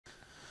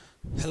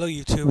Hello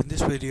YouTube, in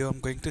this video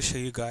I'm going to show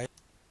you guys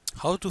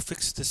how to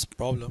fix this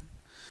problem.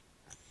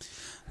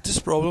 This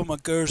problem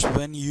occurs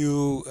when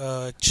you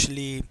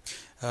actually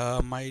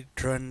might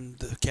run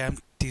the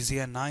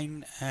Camtasia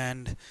 9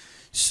 and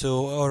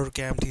or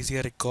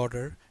Camtasia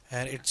recorder,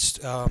 and it's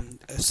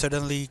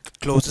suddenly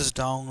closes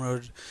down,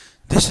 or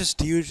this is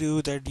due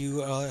to that you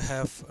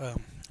have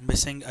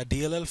missing a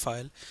DLL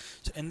file.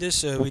 So in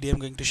this video I'm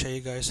going to show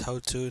you guys how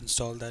to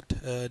install that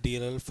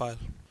DLL file.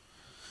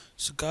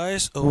 So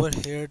guys, over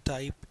here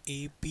type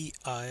API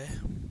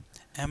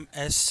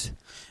ms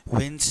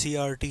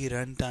wincrt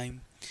runtime,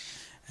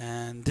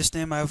 and this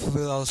name I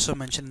will also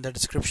mention in the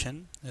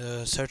description.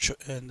 Search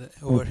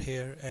over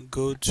here and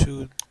go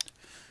to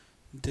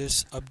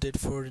this update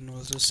for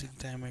universal sync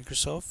time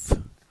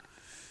Microsoft,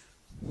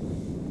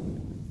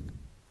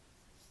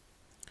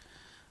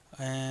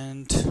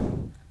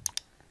 and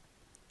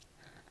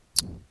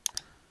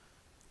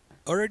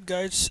alright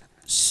guys,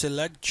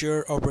 select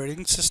your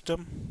operating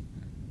system.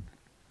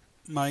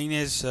 Mine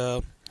is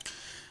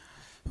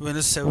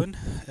Windows 7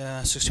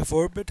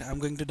 64-bit. I'm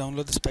going to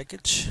download this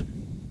package.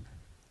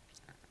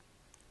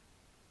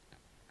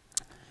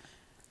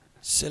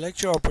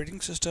 Select your operating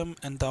system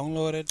and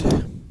download it,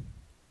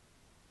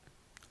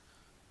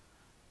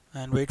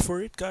 and wait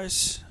for it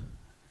guys.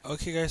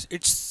 Okay guys,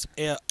 it's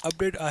a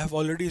update. I have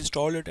already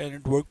installed it and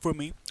it worked for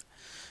me,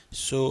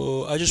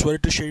 so I just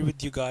wanted to share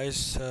with you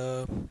guys.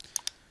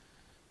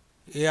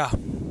 Yeah,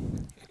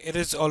 it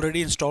is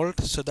already installed,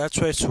 so that's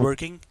why it's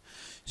working.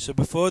 So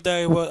before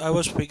that I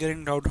was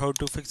figuring out how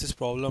to fix this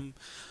problem.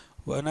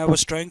 When I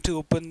was trying to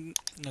open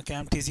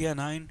Camtasia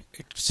 9,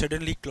 it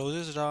suddenly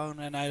closes down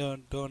and I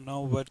don't know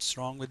what's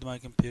wrong with my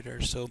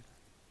computer. So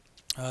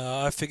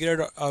I figured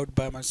it out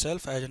by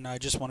myself, and I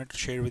just wanted to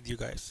share with you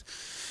guys.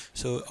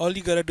 So all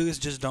you gotta do is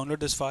just download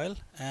this file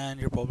and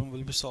your problem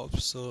will be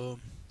solved. So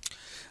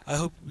I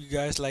hope you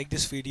guys like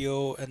this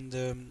video, and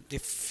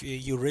if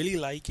you really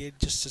like it,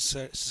 just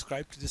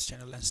subscribe to this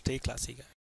channel and stay classy guys.